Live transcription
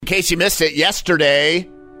case you missed it, yesterday...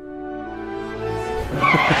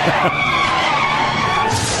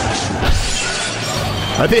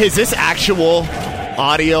 Is this actual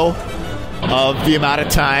audio of the amount of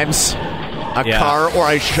times a car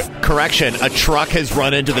or a truck has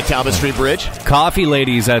run into the Talbot Street Bridge? Coffee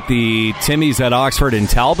ladies at the Timmy's at Oxford and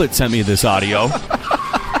Talbot sent me this audio.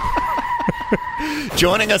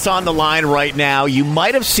 Joining us on the line right now, you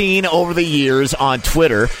might have seen over the years on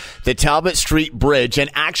Twitter the Talbot Street Bridge, an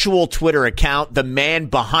actual Twitter account. The man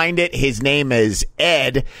behind it, his name is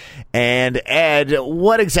Ed. And Ed,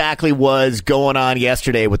 what exactly was going on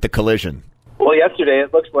yesterday with the collision? Well, yesterday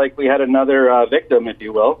it looks like we had another victim, if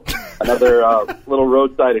you will, another little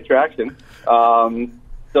roadside attraction.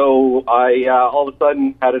 So I all of a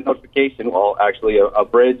sudden had a notification. Well, actually, a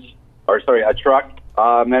truck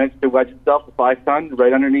managed to wedge itself, a 5-ton,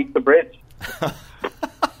 right underneath the bridge.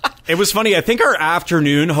 It was funny. I think our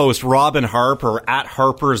afternoon host, Robin Harper, at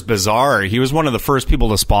Harper's Bazaar, he was one of the first people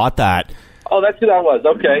to spot that. Oh, that's who that was.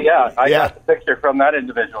 Okay, yeah. I got the picture from that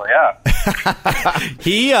individual, yeah.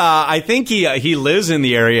 I think he lives in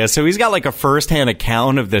the area, so he's got like a first-hand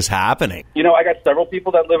account of this happening. You know, I got several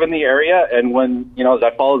people that live in the area, and when, you know, as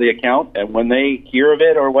I follow the account, and when they hear of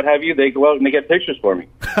it or what have you, they go out and they get pictures for me.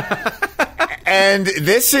 And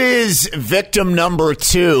this is victim number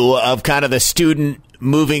 2 of kind of the student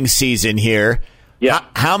moving season here. Yeah.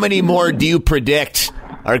 How many more do you predict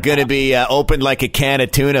are going to be opened like a can of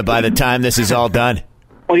tuna by the time this is all done?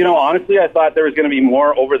 Well, you know, honestly, I thought there was going to be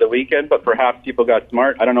more over the weekend, but perhaps people got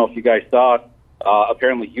smart. I don't know if you guys saw.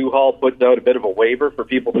 Apparently, U-Haul puts out a bit of a waiver for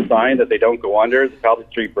people to sign that they don't go under the Talbot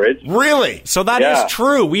Street Bridge. Really? So that is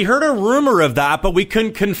true. We heard a rumor of that, but we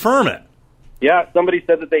couldn't confirm it. Yeah, somebody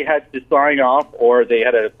said that they had to sign off, or they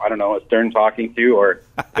had a stern talking to, or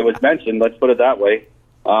it was mentioned, let's put it that way.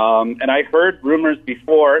 And I heard rumors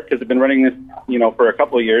before, because I've been running this, for a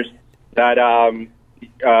couple of years, that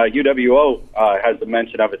UWO has a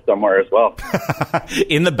mention of it somewhere as well.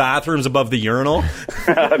 In the bathrooms above the urinal?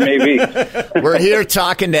 Maybe. We're here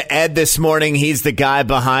talking to Ed this morning. He's the guy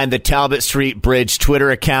behind the Talbot Street Bridge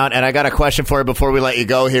Twitter account. And I got a question for you before we let you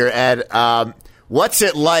go here, Ed. What's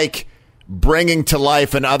it like bringing to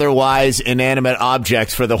life an otherwise inanimate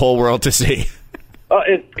object for the whole world to see?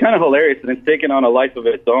 It's kind of hilarious, and it's taken on a life of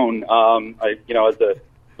its own. As a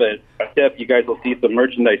tip, you guys will see some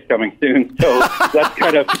merchandise coming soon. So that's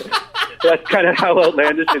kind of how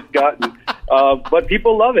outlandish it's gotten. But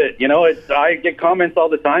people love it. I get comments all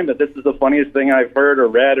the time that this is the funniest thing I've heard or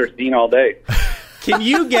read or seen all day. Can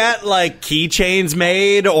you get like keychains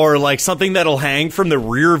made or like something that'll hang from the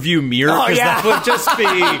rear view mirror? Because that would just be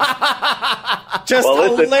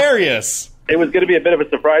hilarious. It was going to be a bit of a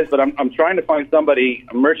surprise, but I'm trying to find somebody,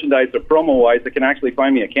 merchandise or promo-wise, that can actually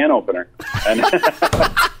find me a can opener.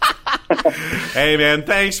 Hey, man,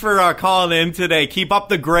 thanks for calling in today. Keep up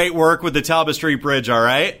the great work with the Talbot Street Bridge, all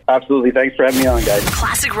right? Absolutely. Thanks for having me on, guys.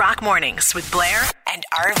 Classic Rock Mornings with Blair and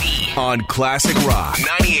RV. On Classic Rock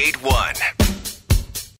 98.1.